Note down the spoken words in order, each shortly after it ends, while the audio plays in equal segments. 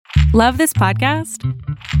Love this podcast?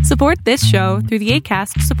 Support this show through the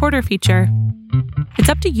Acast supporter feature. It's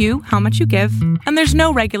up to you how much you give, and there's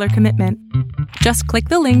no regular commitment. Just click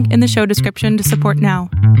the link in the show description to support now.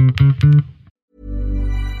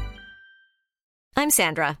 I'm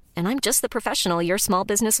Sandra, and I'm just the professional your small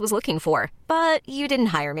business was looking for. But you didn't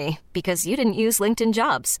hire me because you didn't use LinkedIn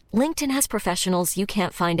Jobs. LinkedIn has professionals you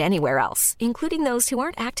can't find anywhere else, including those who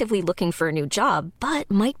aren't actively looking for a new job, but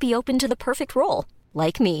might be open to the perfect role,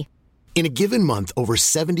 like me. In a given month, over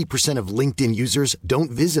 70% of LinkedIn users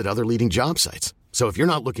don't visit other leading job sites. So if you're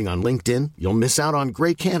not looking on LinkedIn, you'll miss out on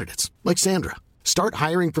great candidates like Sandra. Start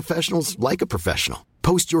hiring professionals like a professional.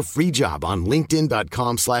 Post your free job on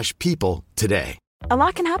linkedin.com/people today. A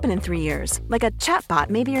lot can happen in 3 years, like a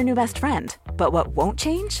chatbot may be your new best friend. But what won't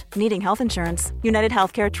change? Needing health insurance. United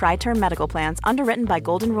Healthcare Tri-Term Medical Plans, underwritten by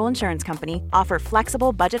Golden Rule Insurance Company, offer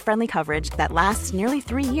flexible, budget-friendly coverage that lasts nearly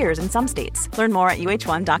 3 years in some states. Learn more at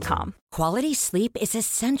uh1.com. Quality sleep is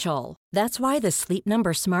essential. That's why the Sleep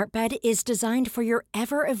Number Smart Bed is designed for your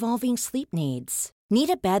ever-evolving sleep needs.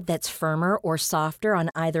 Need a bed that's firmer or softer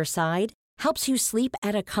on either side? Helps you sleep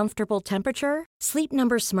at a comfortable temperature? Sleep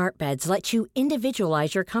Number Smart Beds let you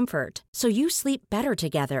individualize your comfort, so you sleep better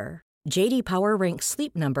together. J.D. Power ranks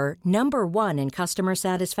Sleep Number number 1 in customer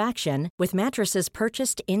satisfaction with mattresses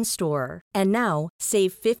purchased in-store. And now,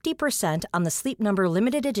 save 50% on the Sleep Number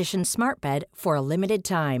Limited Edition Smart Bed for a limited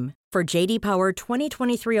time. For J.D. Power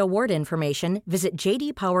 2023 award information, visit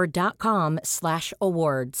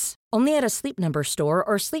jdpower.com/awards. Only at a Sleep Number store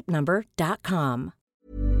or sleepnumber.com.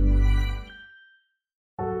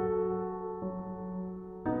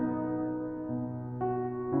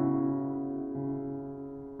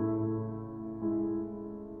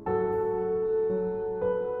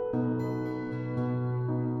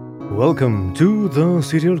 Welcome to the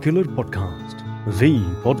Serial Killer Podcast, the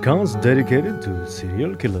podcast dedicated to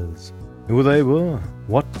serial killers, who they were,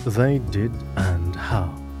 what they did, and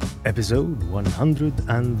how. Episode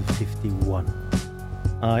 151.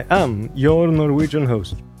 I am your Norwegian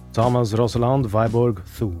host, Thomas Roseland Viborg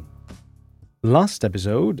Thun. Last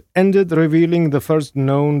episode ended revealing the first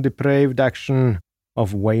known depraved action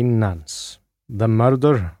of Wayne Nance, the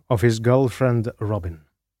murder of his girlfriend Robin.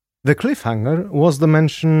 The cliffhanger was the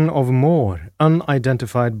mention of more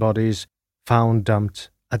unidentified bodies found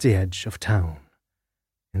dumped at the edge of town.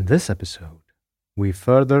 In this episode, we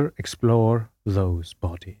further explore those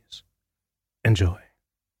bodies. Enjoy.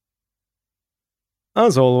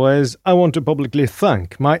 As always, I want to publicly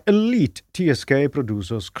thank my elite TSK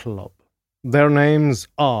Producers Club. Their names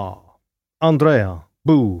are Andrea,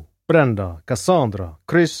 Boo, Brenda, Cassandra,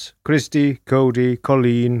 Chris, Christy, Cody,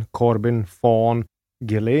 Colleen, Corbin, Fawn,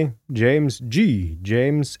 Gilly, James G,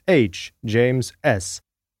 James H, James S,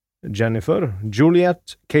 Jennifer,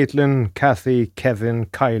 Juliet, Caitlin, Kathy, Kevin,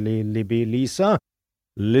 Kylie, Libby, Lisa,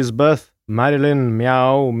 Lisbeth, Marilyn,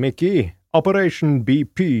 Meow, Mickey, Operation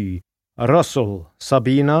BP, Russell,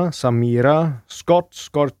 Sabina, Samira, Scott,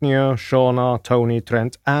 Scortnia, Shauna, Tony,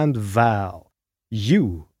 Trent, and Val.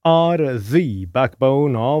 You are the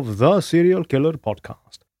backbone of the Serial Killer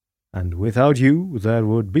Podcast, and without you, there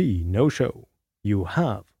would be no show. You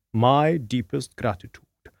have my deepest gratitude.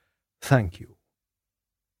 Thank you.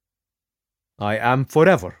 I am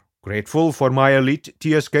forever grateful for my elite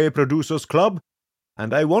TSK Producers Club,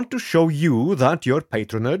 and I want to show you that your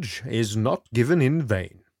patronage is not given in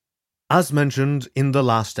vain. As mentioned in the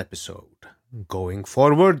last episode, going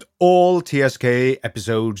forward, all TSK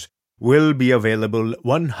episodes will be available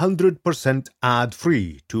 100%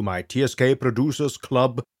 ad-free to my TSK Producers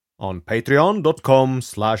Club on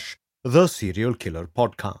patreon.com/The Serial Killer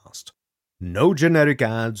Podcast. No generic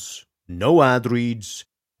ads, no ad reads,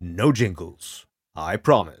 no jingles. I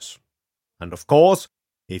promise. And of course,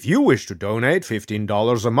 if you wish to donate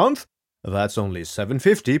 $15 a month, that's only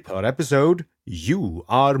 $7.50 per episode, you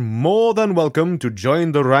are more than welcome to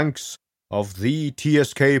join the ranks of the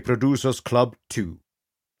TSK Producers Club too.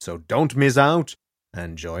 So don't miss out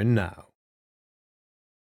and join now.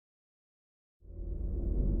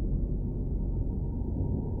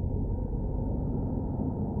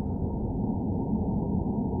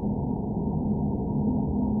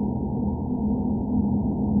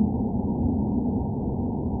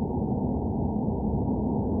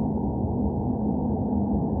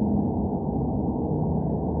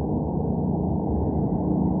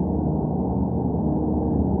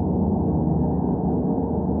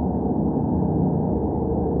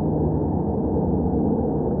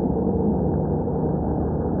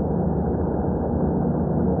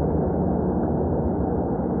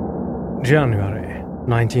 January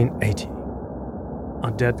 1980.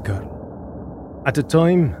 A dead girl. At the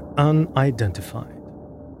time, unidentified.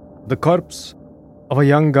 The corpse of a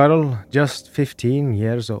young girl just 15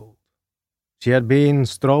 years old. She had been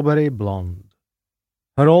strawberry blonde.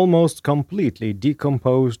 Her almost completely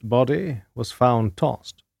decomposed body was found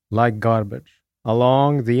tossed, like garbage,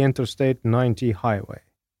 along the Interstate 90 highway.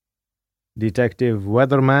 Detective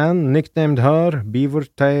Weatherman nicknamed her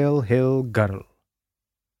Beavertail Hill Girl.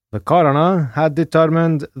 The coroner had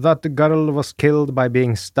determined that the girl was killed by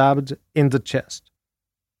being stabbed in the chest.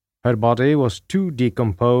 Her body was too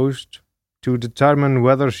decomposed to determine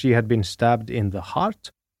whether she had been stabbed in the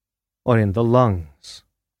heart or in the lungs.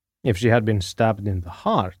 If she had been stabbed in the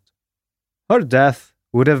heart, her death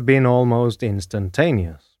would have been almost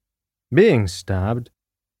instantaneous. Being stabbed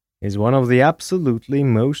is one of the absolutely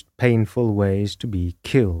most painful ways to be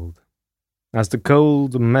killed. As the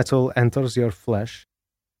cold metal enters your flesh,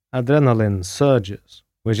 adrenaline surges,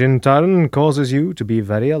 which in turn causes you to be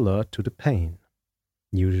very alert to the pain.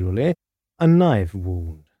 Usually, a knife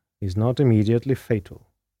wound is not immediately fatal,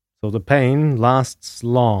 so the pain lasts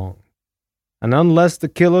long. And unless the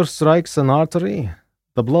killer strikes an artery,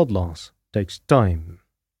 the blood loss takes time.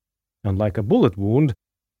 Unlike a bullet wound,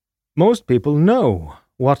 most people know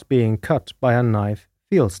what being cut by a knife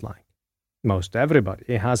feels like. Most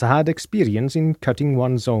everybody has had experience in cutting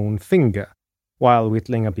one's own finger while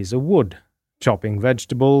whittling a piece of wood, chopping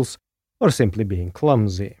vegetables, or simply being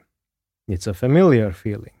clumsy. It's a familiar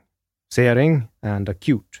feeling, searing and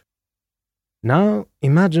acute. Now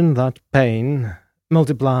imagine that pain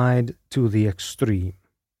multiplied to the extreme.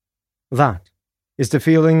 That is the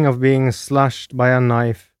feeling of being slashed by a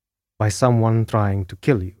knife by someone trying to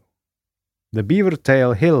kill you. The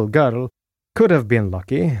Beavertail Hill girl could have been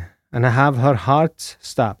lucky and have her heart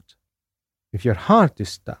stabbed. If your heart is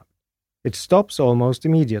stabbed, it stops almost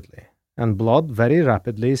immediately, and blood very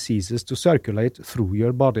rapidly ceases to circulate through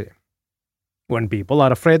your body. When people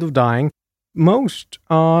are afraid of dying, most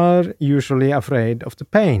are usually afraid of the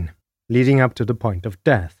pain leading up to the point of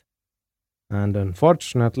death. And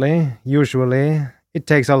unfortunately, usually, it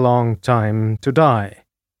takes a long time to die,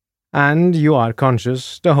 and you are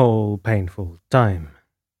conscious the whole painful time.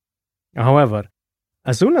 However,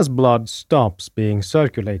 as soon as blood stops being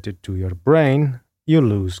circulated to your brain, you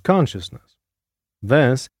lose consciousness.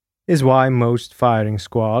 This is why most firing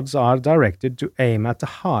squads are directed to aim at the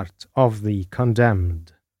heart of the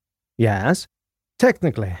condemned. Yes,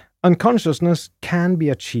 technically, unconsciousness can be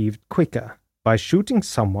achieved quicker by shooting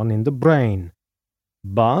someone in the brain,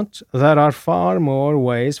 but there are far more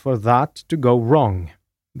ways for that to go wrong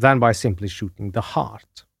than by simply shooting the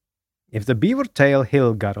heart. If the Beavertail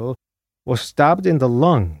Hill girl was stabbed in the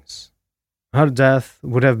lungs, her death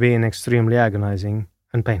would have been extremely agonizing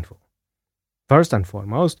and painful. First and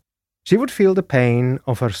foremost, she would feel the pain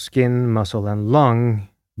of her skin, muscle, and lung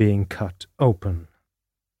being cut open.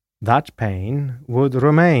 That pain would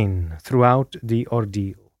remain throughout the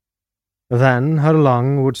ordeal. Then her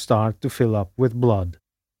lung would start to fill up with blood,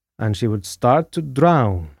 and she would start to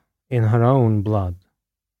drown in her own blood.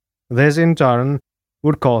 This, in turn,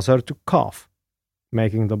 would cause her to cough,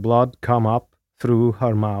 making the blood come up through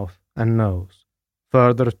her mouth and nose,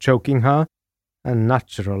 further choking her and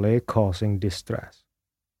naturally causing distress.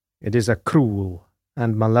 It is a cruel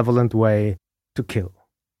and malevolent way to kill.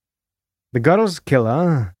 The girl's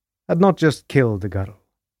killer had not just killed the girl.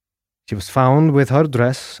 She was found with her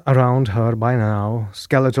dress around her by now,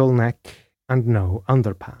 skeletal neck, and no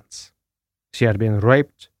underpants. She had been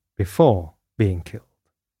raped before being killed.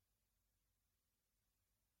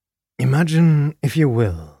 Imagine, if you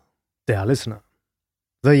will, dear listener,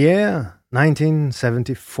 the year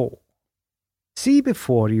 1974. See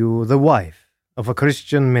before you the wife of a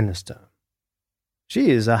Christian minister.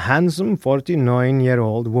 She is a handsome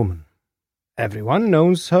 49-year-old woman. Everyone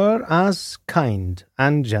knows her as kind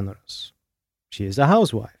and generous. She is a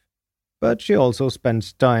housewife, but she also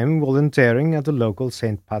spends time volunteering at the local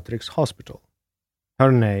St. Patrick's Hospital.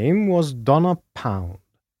 Her name was Donna Pound,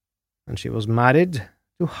 and she was married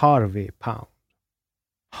to Harvey Pound.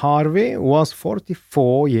 Harvey was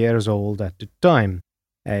 44 years old at the time,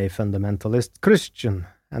 a fundamentalist Christian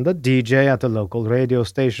and a DJ at a local radio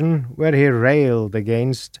station where he railed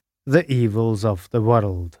against the evils of the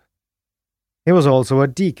world. He was also a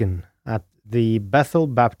deacon at the Bethel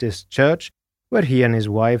Baptist Church where he and his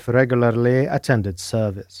wife regularly attended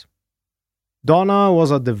service. Donna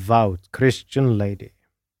was a devout Christian lady,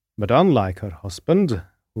 but unlike her husband,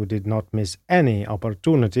 who did not miss any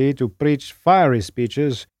opportunity to preach fiery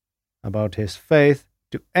speeches about his faith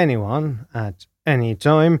to anyone at any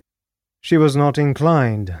time, she was not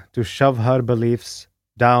inclined to shove her beliefs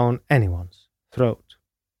down anyone's throat.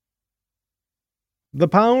 The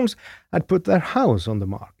Pounds had put their house on the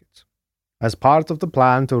market. as part of the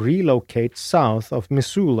plan to relocate south of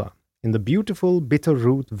Missoula in the beautiful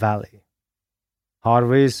Bitterroot Valley.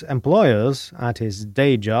 Harvey's employers at his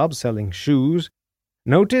day job selling shoes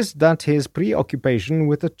noticed that his preoccupation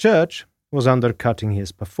with the church was undercutting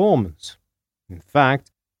his performance. In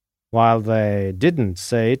fact, while they didn't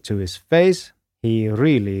say it to his face, he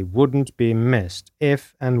really wouldn't be missed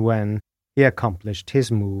if and when he accomplished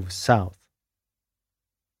his move south.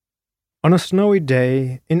 On a snowy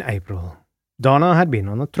day in April, Donna had been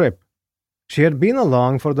on a trip. She had been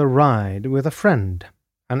along for the ride with a friend,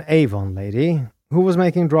 an Avon lady who was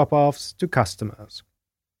making drop-offs to customers.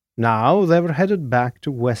 Now they were headed back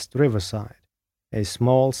to West Riverside, a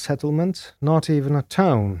small settlement, not even a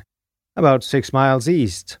town, about 6 miles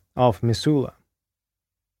east of Missoula.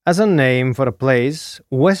 As a name for a place,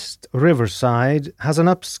 West Riverside has an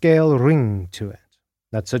upscale ring to it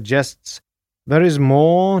that suggests there is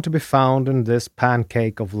more to be found in this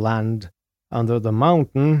pancake of land under the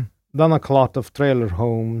mountain than a clot of trailer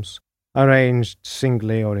homes arranged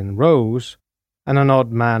singly or in rows and an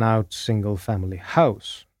odd-man-out single-family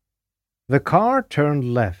house. The car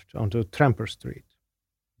turned left onto Tremper Street.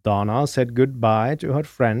 Donna said goodbye to her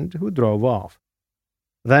friend who drove off.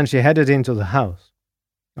 Then she headed into the house,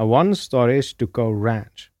 a one-story stucco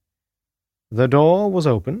ranch. The door was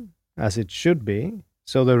open, as it should be,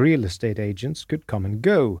 so the real estate agents could come and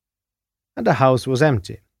go, and the house was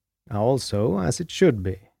empty, also as it should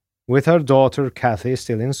be, with her daughter Kathy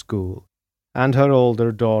still in school, and her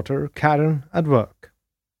older daughter Karen at work.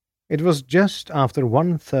 It was just after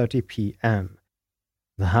 1:30 p.m.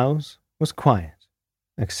 The house was quiet,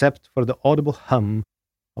 except for the audible hum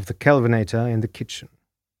of the Kelvinator in the kitchen.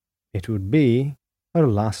 It would be her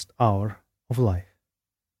last hour of life.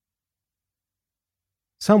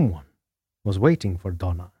 Someone was waiting for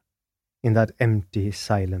Donna in that empty,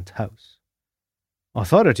 silent house.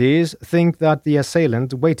 Authorities think that the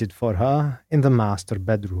assailant waited for her in the master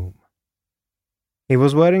bedroom. He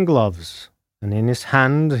was wearing gloves, and in his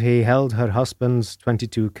hand he held her husband's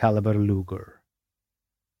 .22 caliber Luger.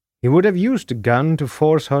 He would have used the gun to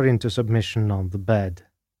force her into submission on the bed.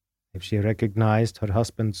 If she recognized her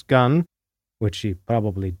husband's gun, which she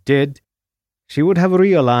probably did, she would have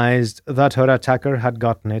realized that her attacker had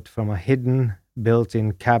gotten it from a hidden,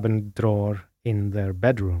 built-in cabinet drawer in their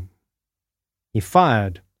bedroom. He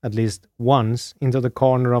fired at least once into the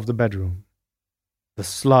corner of the bedroom. The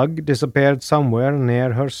slug disappeared somewhere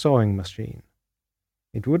near her sewing machine.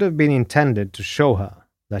 It would have been intended to show her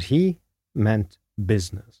that he meant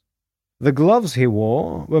business. The gloves he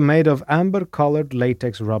wore were made of amber-colored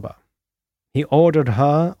latex rubber. He ordered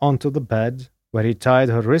her onto the bed, where he tied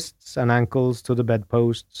her wrists and ankles to the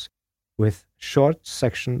bedposts with short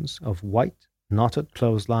sections of white knotted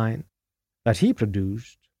clothesline that he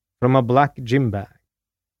produced from a black gym bag.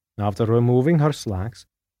 After removing her slacks,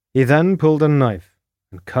 he then pulled a knife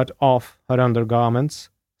and cut off her undergarments,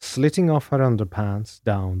 slitting off her underpants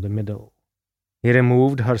down the middle. He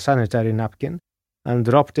removed her sanitary napkin and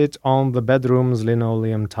dropped it on the bedroom's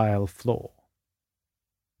linoleum tile floor.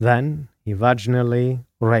 Then he vaginally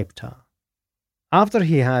raped her. After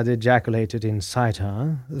he had ejaculated inside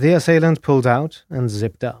her, the assailant pulled out and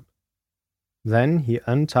zipped up. Then he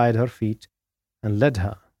untied her feet and led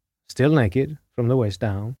her, still naked from the waist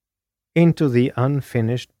down, into the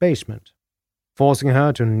unfinished basement, forcing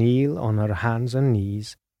her to kneel on her hands and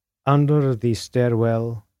knees under the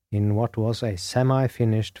stairwell in what was a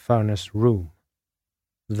semi-finished furnace room.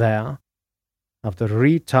 There, after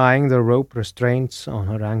retying the rope restraints on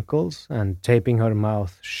her ankles and taping her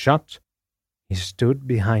mouth shut, he stood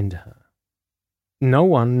behind her. No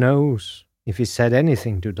one knows if he said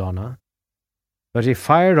anything to Donna, but he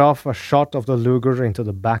fired off a shot of the Luger into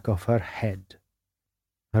the back of her head.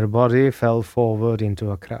 Her body fell forward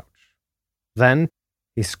into a crouch. Then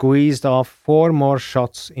he squeezed off 4 more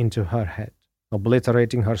shots into her head,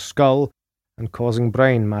 obliterating her skull and causing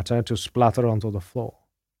brain matter to splatter onto the floor.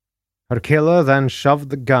 Her killer then shoved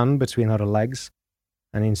the gun between her legs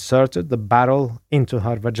and inserted the barrel into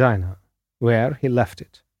her vagina, where he left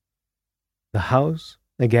it. The house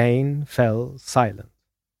again fell silent.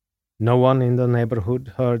 No one in the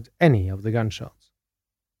neighborhood heard any of the gunshots.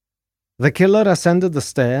 The killer ascended the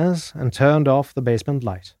stairs and turned off the basement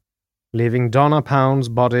light, leaving Donna Pound's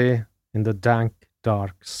body in the dank,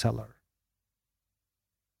 dark cellar.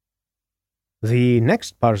 The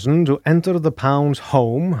next person to enter the Pound's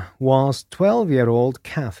home was 12-year-old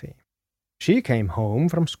Kathy. She came home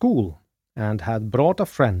from school and had brought a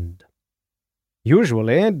friend.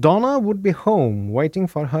 Usually, Donna would be home waiting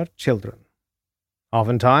for her children.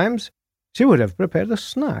 Oftentimes, she would have prepared a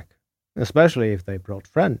snack, especially if they brought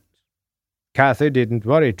friends. Kathy didn't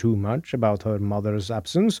worry too much about her mother's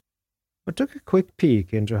absence, but took a quick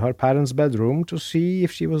peek into her parents' bedroom to see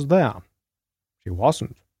if she was there. She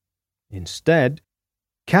wasn't. Instead,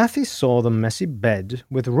 Kathy saw the messy bed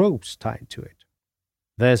with ropes tied to it.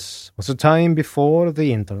 This was a time before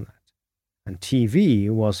the internet, and TV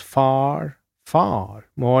was far, far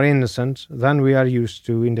more innocent than we are used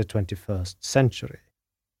to in the 21st century.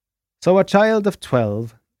 So a child of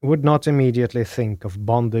 12 would not immediately think of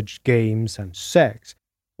bondage games and sex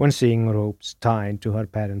when seeing ropes tied to her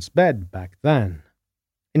parents' bed back then.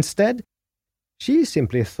 Instead, she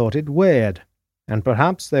simply thought it weird, and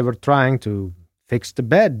perhaps they were trying to fix the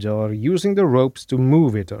bed or using the ropes to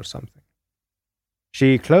move it or something.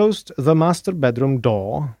 She closed the master bedroom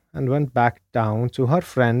door and went back down to her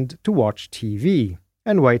friend to watch TV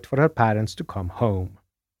and wait for her parents to come home.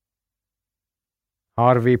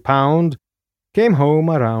 Harvey Pound came home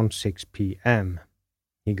around 6 p.m.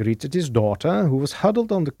 He greeted his daughter, who was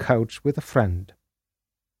huddled on the couch with a friend.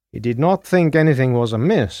 He did not think anything was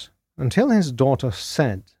amiss until his daughter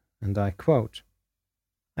said, and I quote,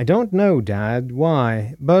 "I don't know, Dad,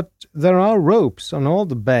 why, but there are ropes on all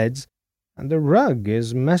the beds, and the rug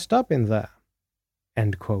is messed up in there."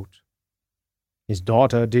 End quote. His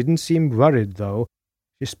daughter didn't seem worried, though.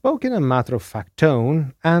 She spoke in a matter-of-fact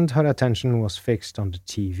tone, and her attention was fixed on the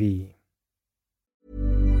TV.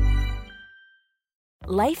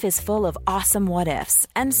 Life is full of awesome what-ifs,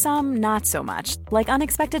 and some not so much, like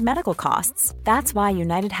unexpected medical costs. That's why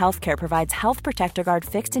United Healthcare provides Health Protector Guard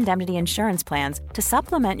fixed indemnity insurance plans to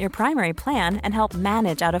supplement your primary plan and help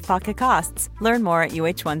manage out-of-pocket costs. Learn more at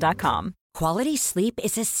uh1.com. Quality sleep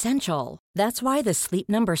is essential. That's why the Sleep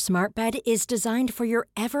Number Smart Bed is designed for your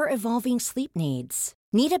ever-evolving sleep needs.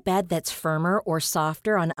 Need a bed that's firmer or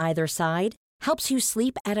softer on either side? Helps you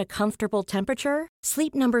sleep at a comfortable temperature?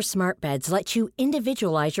 Sleep Number Smart Beds let you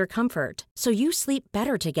individualize your comfort, so you sleep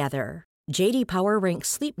better together. J.D. Power ranks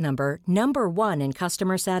Sleep Number number 1 in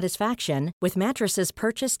customer satisfaction with mattresses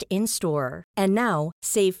purchased in-store. And now,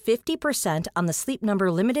 save 50% on the Sleep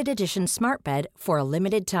Number Limited Edition Smart Bed for a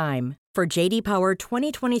limited time. For J.D. Power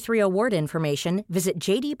 2023 award information, visit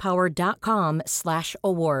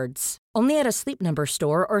jdpower.com/awards. Only at a Sleep Number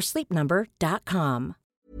store or sleepnumber.com.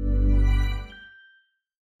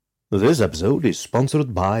 This episode is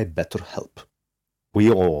sponsored by BetterHelp. We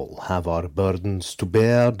all have our burdens to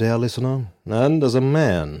bear, dear listener, and as a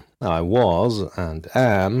man, I was and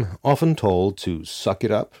am often told to suck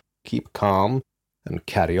it up, keep calm, and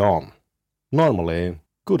carry on. Normally,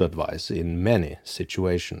 good advice in many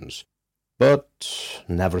situations. But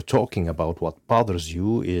never talking about what bothers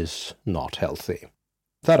you is not healthy.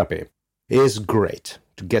 Therapy is great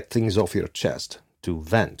to get things off your chest, to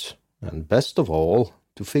vent, and best of all,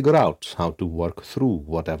 to figure out how to work through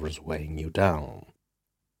whatever's weighing you down.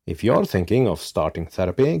 If you're thinking of starting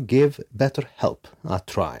therapy, give BetterHelp a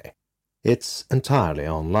try. It's entirely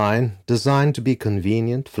online, designed to be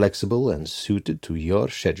convenient, flexible, and suited to your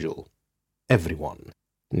schedule. Everyone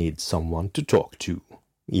needs someone to talk to,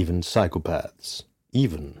 even psychopaths,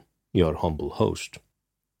 even your humble host.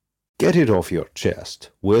 Get it off your chest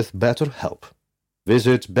with BetterHelp.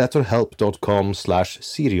 Visit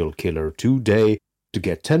betterhelp.com/serialkiller today to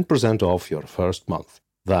get 10% off your first month.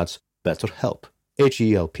 That's BetterHelp,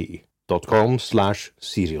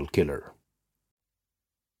 HELP.com/serialkiller.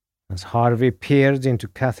 As Harvey peered into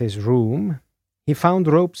Kathy's room, he found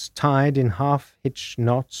ropes tied in half-hitch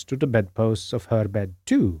knots to the bedposts of her bed,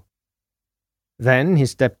 too. Then he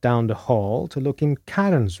stepped down the hall to look in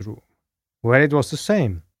Karen's room, where it was the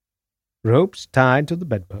same. Ropes tied to the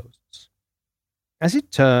bedposts. As he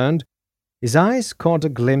turned, his eyes caught a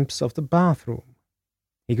glimpse of the bathroom.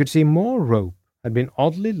 He could see more rope had been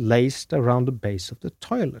oddly laced around the base of the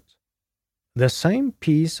toilet. The same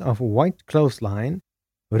piece of white clothesline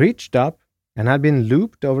reached up and had been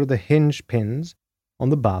looped over the hinge pins on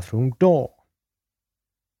the bathroom door.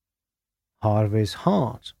 Harvey's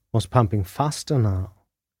heart was pumping faster now.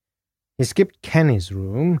 He skipped Kenny's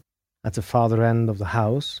room at the farther end of the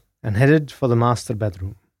house and headed for the master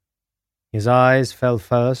bedroom. His eyes fell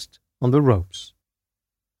first on the ropes,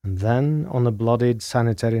 and then on a bloodied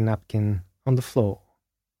sanitary napkin on the floor.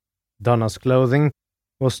 Donna's clothing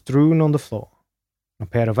was strewn on the floor. A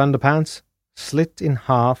pair of underpants, slit in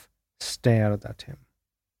half, stared at him.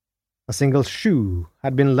 A single shoe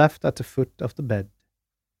had been left at the foot of the bed.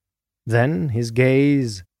 Then his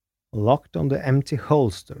gaze locked on the empty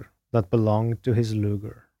holster that belonged to his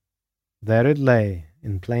Luger. There it lay,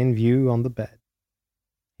 in plain view on the bed.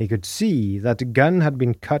 He could see that the gun had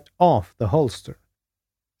been cut off the holster.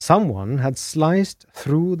 Someone had sliced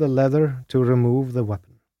through the leather to remove the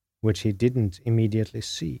weapon, which he didn't immediately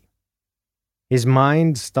see. His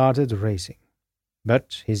mind started racing,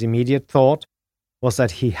 but his immediate thought was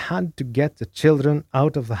that he had to get the children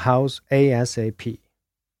out of the house ASAP.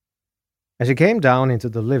 As he came down into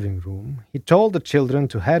the living room, he told the children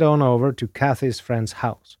to head on over to Kathy's friend's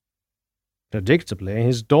house. Predictably,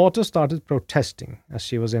 his daughter started protesting as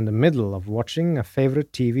she was in the middle of watching a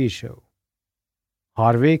favorite TV show.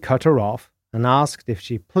 Harvey cut her off and asked if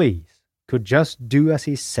she please could just do as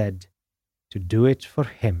he said, to do it for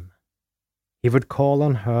him. He would call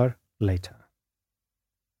on her later.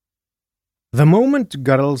 The moment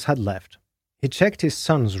girls had left, he checked his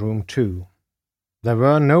son's room too. There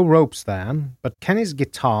were no ropes there, but Kenny's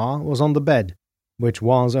guitar was on the bed, which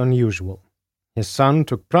was unusual. His son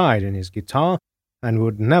took pride in his guitar and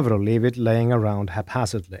would never leave it laying around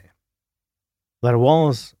haphazardly. There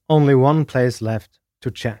was only one place left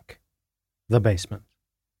to check: the basement.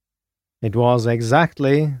 It was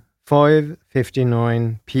exactly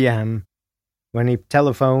 5:59 p.m. when he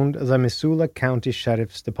telephoned the Missoula County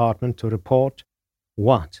Sheriff's Department to report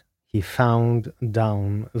what he found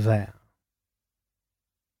down there.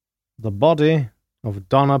 The body of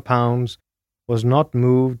Donna Pounds was not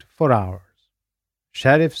moved for hours.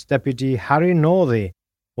 Sheriff's Deputy Harry Northey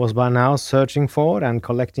was by now searching for and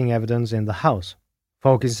collecting evidence in the house,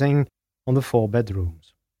 focusing on the 4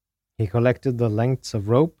 bedrooms. He collected the lengths of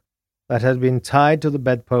rope that had been tied to the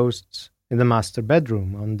bedposts in the master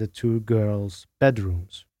bedroom and the 2 girls'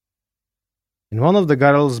 bedrooms. In one of the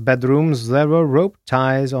girls' bedrooms there were rope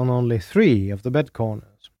ties on only 3 of the bed corners.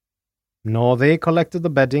 Northey collected the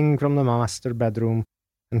bedding from the master bedroom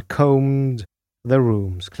and combed the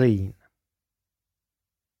rooms clean.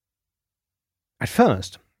 At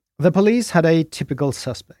first, the police had a typical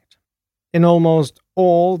suspect. In almost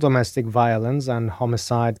all domestic violence and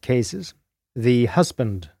homicide cases, the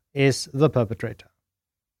husband is the perpetrator.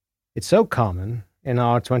 It's so common in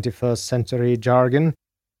our 21st century jargon,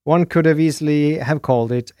 one could have easily have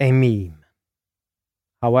called it a meme.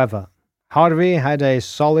 However, Harvey had a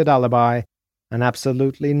solid alibi, and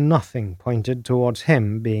absolutely nothing pointed towards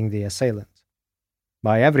him being the assailant.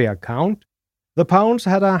 By every account, the Pounds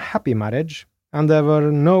had a happy marriage, and there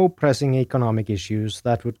were no pressing economic issues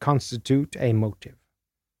that would constitute a motive.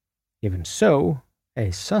 Even so,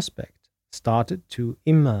 a suspect started to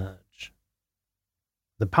emerge.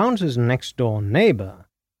 The Pounds' next-door neighbor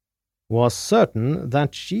was certain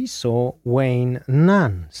that she saw Wayne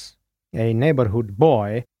Nance, a neighborhood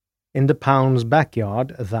boy, in the Pounds'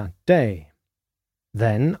 backyard that day.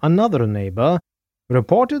 Then another neighbor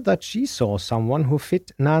reported that she saw someone who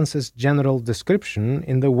fit Nance's general description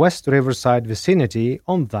in the West Riverside vicinity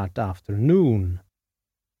on that afternoon.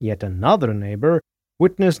 Yet another neighbor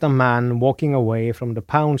witnessed a man walking away from the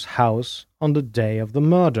Pounds' house on the day of the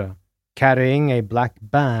murder, carrying a black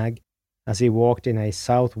bag as he walked in a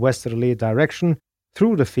southwesterly direction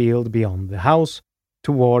through the field beyond the house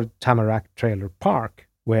toward Tamarack Trailer Park,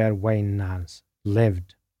 where Wayne Nance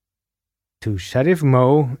lived. To Sheriff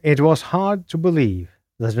Moe, it was hard to believe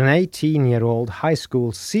that an 18-year-old high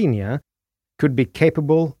school senior could be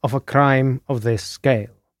capable of a crime of this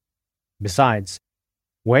scale. Besides,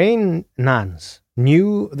 Wayne Nance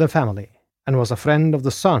knew the family and was a friend of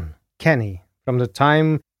the son, Kenny, from the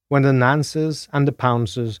time when the Nances and the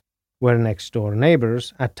Pounces were next-door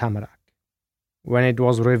neighbors at Tamarack. When it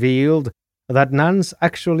was revealed that Nance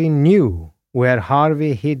actually knew where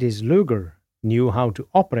Harvey hid his Luger, knew how to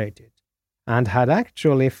operate it, and had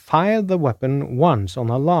actually fired the weapon once on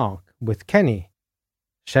a lark with Kenny,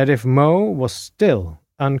 Sheriff Moe was still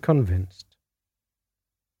unconvinced.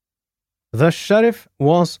 The sheriff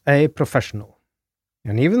was a professional,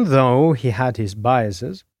 and even though he had his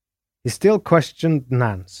biases, he still questioned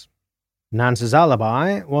Nance. Nance's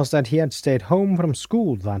alibi was that he had stayed home from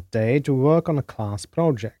school that day to work on a class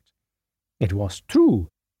project. It was true,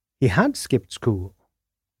 he had skipped school,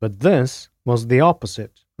 but this was the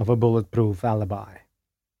opposite of a bulletproof alibi.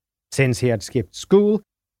 Since he had skipped school,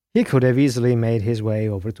 he could have easily made his way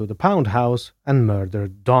over to the Pound house and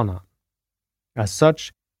murdered Donna. As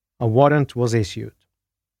such, a warrant was issued.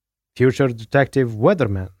 Future Detective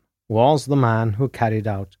Weatherman was the man who carried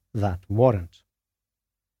out that warrant.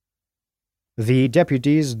 The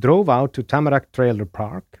deputies drove out to Tamarack Trailer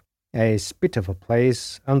Park, a spit of a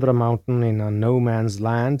place under a mountain in a no-man's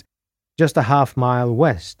land just a half-mile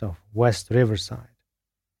west of West Riverside.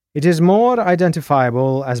 It is more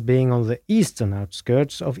identifiable as being on the eastern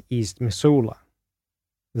outskirts of East Missoula.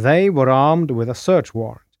 They were armed with a search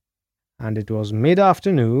warrant, and it was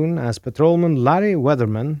mid-afternoon as patrolman Larry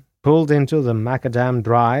Weatherman pulled into the Macadam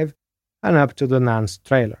Drive and up to the Nance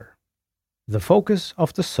trailer. The focus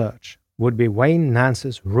of the search would be Wayne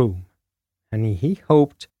Nance's room, and he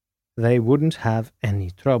hoped they wouldn't have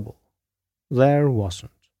any trouble. There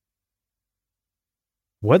wasn't.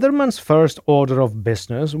 Weatherman's first order of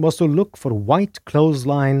business was to look for white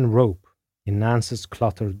clothesline rope in Nance's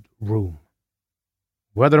cluttered room.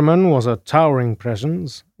 Weatherman was a towering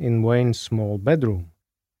presence in Wayne's small bedroom,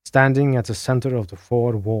 standing at the center of the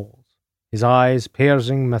four walls, his eyes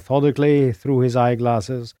piercing methodically through his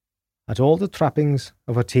eyeglasses at all the trappings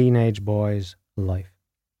of a teenage boy's life.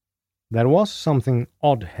 There was something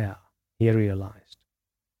odd here, he realized,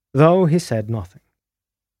 though he said nothing.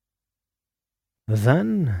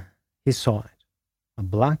 Then he saw it, a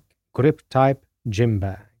black grip-type gym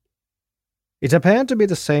bag. It appeared to be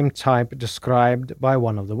the same type described by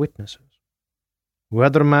one of the witnesses.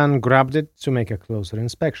 Weatherman grabbed it to make a closer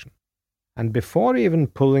inspection, and before even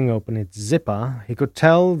pulling open its zipper, he could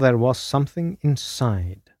tell there was something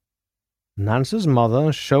inside. Nance's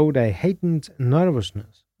mother showed a heightened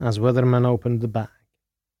nervousness as Weatherman opened the bag.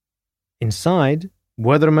 Inside,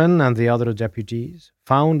 Weatherman and the other deputies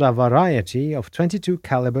found a variety of .22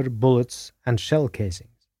 caliber bullets and shell casings.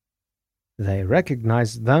 They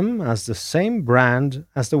recognized them as the same brand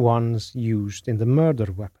as the ones used in the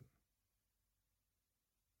murder weapon.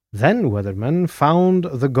 Then Weatherman found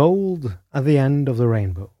the gold at the end of the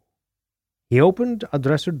rainbow. He opened a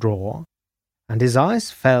dresser drawer, and his eyes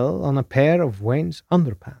fell on a pair of Wayne's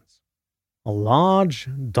underpants. A large,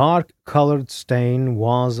 dark-colored stain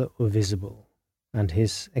was visible, and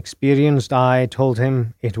his experienced eye told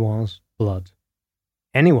him it was blood.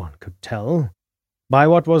 Anyone could tell, by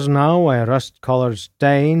what was now a rust-colored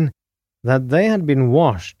stain, that they had been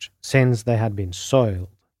washed since they had been soiled.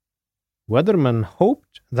 Weatherman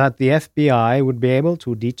hoped that the FBI would be able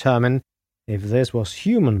to determine if this was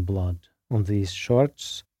human blood on these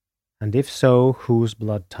shorts, and if so, whose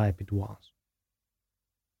blood type it was.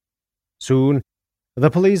 Soon,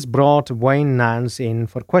 the police brought Wayne Nance in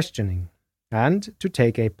for questioning and to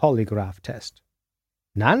take a polygraph test.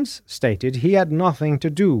 Nance stated he had nothing to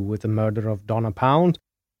do with the murder of Donna Pound,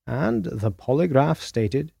 and the polygraph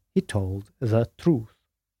stated he told the truth.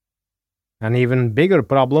 An even bigger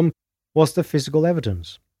problem was the physical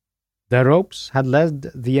evidence. The ropes had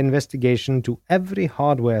led the investigation to every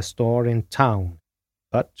hardware store in town,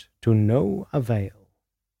 but to no avail.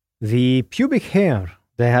 The pubic hair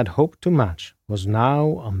they had hoped to match was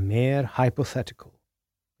now a mere hypothetical.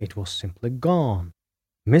 It was simply gone,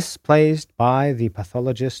 misplaced by the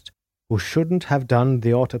pathologist who shouldn't have done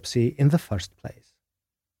the autopsy in the first place.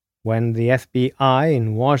 When the FBI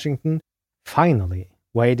in Washington finally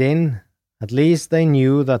weighed in, at least they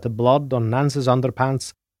knew that the blood on Nance's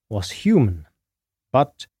underpants was human,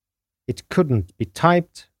 but it couldn't be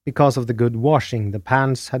typed because of the good washing the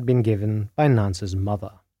pants had been given by Nance's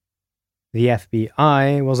mother. The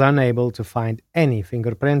FBI was unable to find any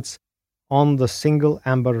fingerprints on the single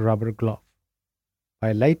amber rubber glove.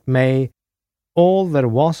 By late May, all there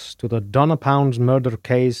was to the Donna Pound murder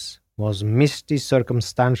case was misty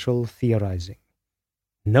circumstantial theorizing.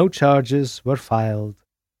 No charges were filed,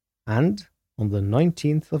 and on the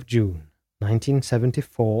 19th of June,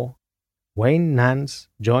 1974, Wayne Nance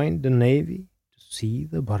joined the Navy to see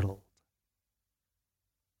the world.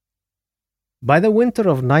 By the winter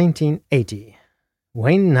of 1980,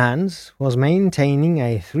 Wayne Nance was maintaining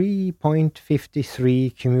a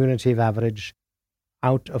 3.53 cumulative average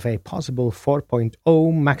out of a possible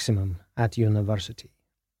 4.0 maximum at university.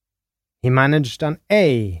 He managed an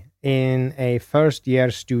A in a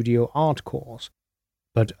first-year studio art course,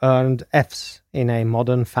 but earned Fs in a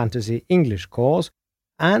modern fantasy English course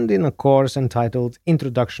and in a course entitled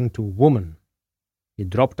Introduction to Woman. He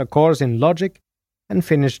dropped a course in logic and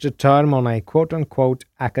finished the term on a quote-unquote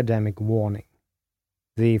academic warning.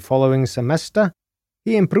 The following semester,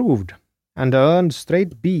 he improved and earned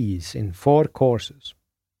straight Bs in 4 courses: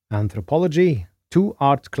 anthropology, 2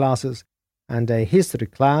 art classes, and a history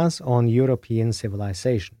class on European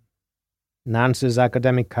civilization. Nance's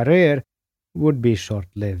academic career would be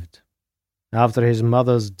short-lived. After his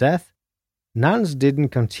mother's death, Nance didn't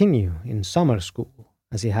continue in summer school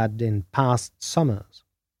as he had in past summers.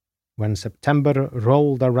 When September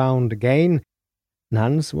rolled around again,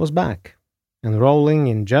 Nance was back, enrolling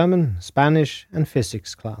in German, Spanish, and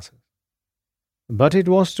physics classes. But it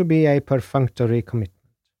was to be a perfunctory commitment.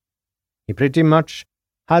 He pretty much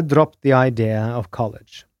had dropped the idea of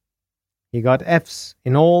college. He got Fs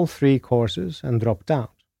in all 3 courses and dropped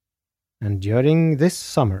out. And during this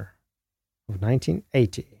summer of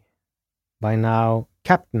 1980, by now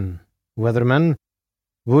Captain Weatherman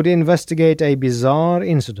would investigate a bizarre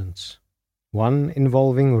incident, one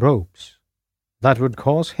involving ropes, that would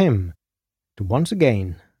cause him to once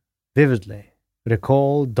again vividly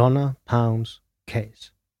recall Donna Pound's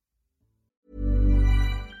case.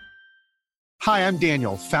 Hi, I'm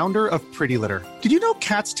Daniel, founder of Pretty Litter. Did you know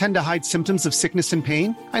cats tend to hide symptoms of sickness and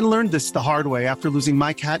pain? I learned this the hard way after losing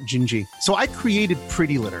my cat, Gingy. So I created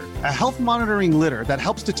Pretty Litter, a health monitoring litter that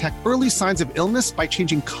helps detect early signs of illness by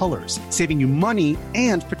changing colors, saving you money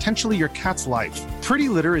and potentially your cat's life. Pretty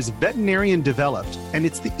Litter is veterinarian developed, and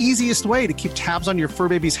it's the easiest way to keep tabs on your fur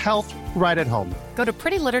baby's health right at home. Go to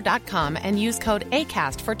prettylitter.com and use code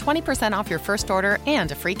ACAST for 20% off your first order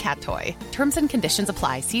and a free cat toy. Terms and conditions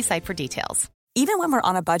apply. See site for details. Even when we're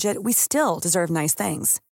on a budget, we still deserve nice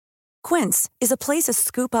things. Quince is a place to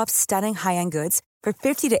scoop up stunning high-end goods for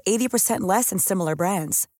 50 to 80% less than similar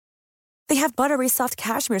brands. They have buttery soft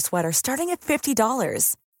cashmere sweaters starting at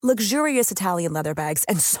 $50, luxurious Italian leather bags,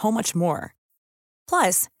 and so much more.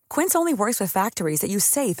 Plus, Quince only works with factories that use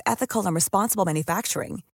safe, ethical, and responsible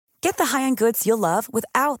manufacturing. Get the high-end goods you'll love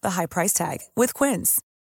without the high price tag with Quince.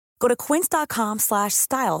 Go to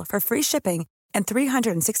quince.com/style for free shipping and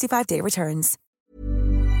 365-day returns.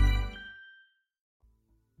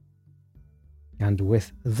 And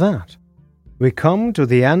with that, we come to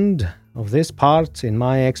the end of this part in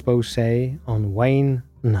my exposé on Wayne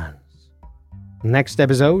Nance. Next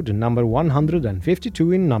episode, number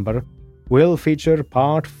 152 in number, will feature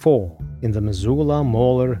part 4 in the Missoula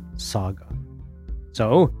Mauler saga.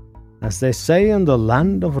 So, as they say in the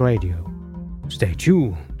land of radio, stay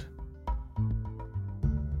tuned.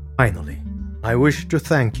 Finally, I wish to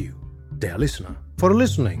thank you, dear listener, for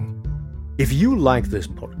listening. If you like this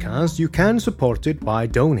podcast, you can support it by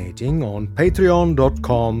donating on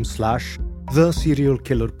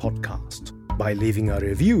patreon.com/theserialkillerpodcast, by leaving a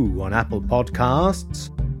review on Apple Podcasts,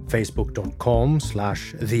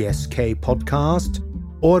 facebook.com/theSKpodcast,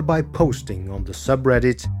 or by posting on the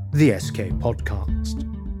subreddit The SK Podcast.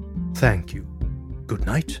 Thank you. Good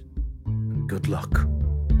night and good luck.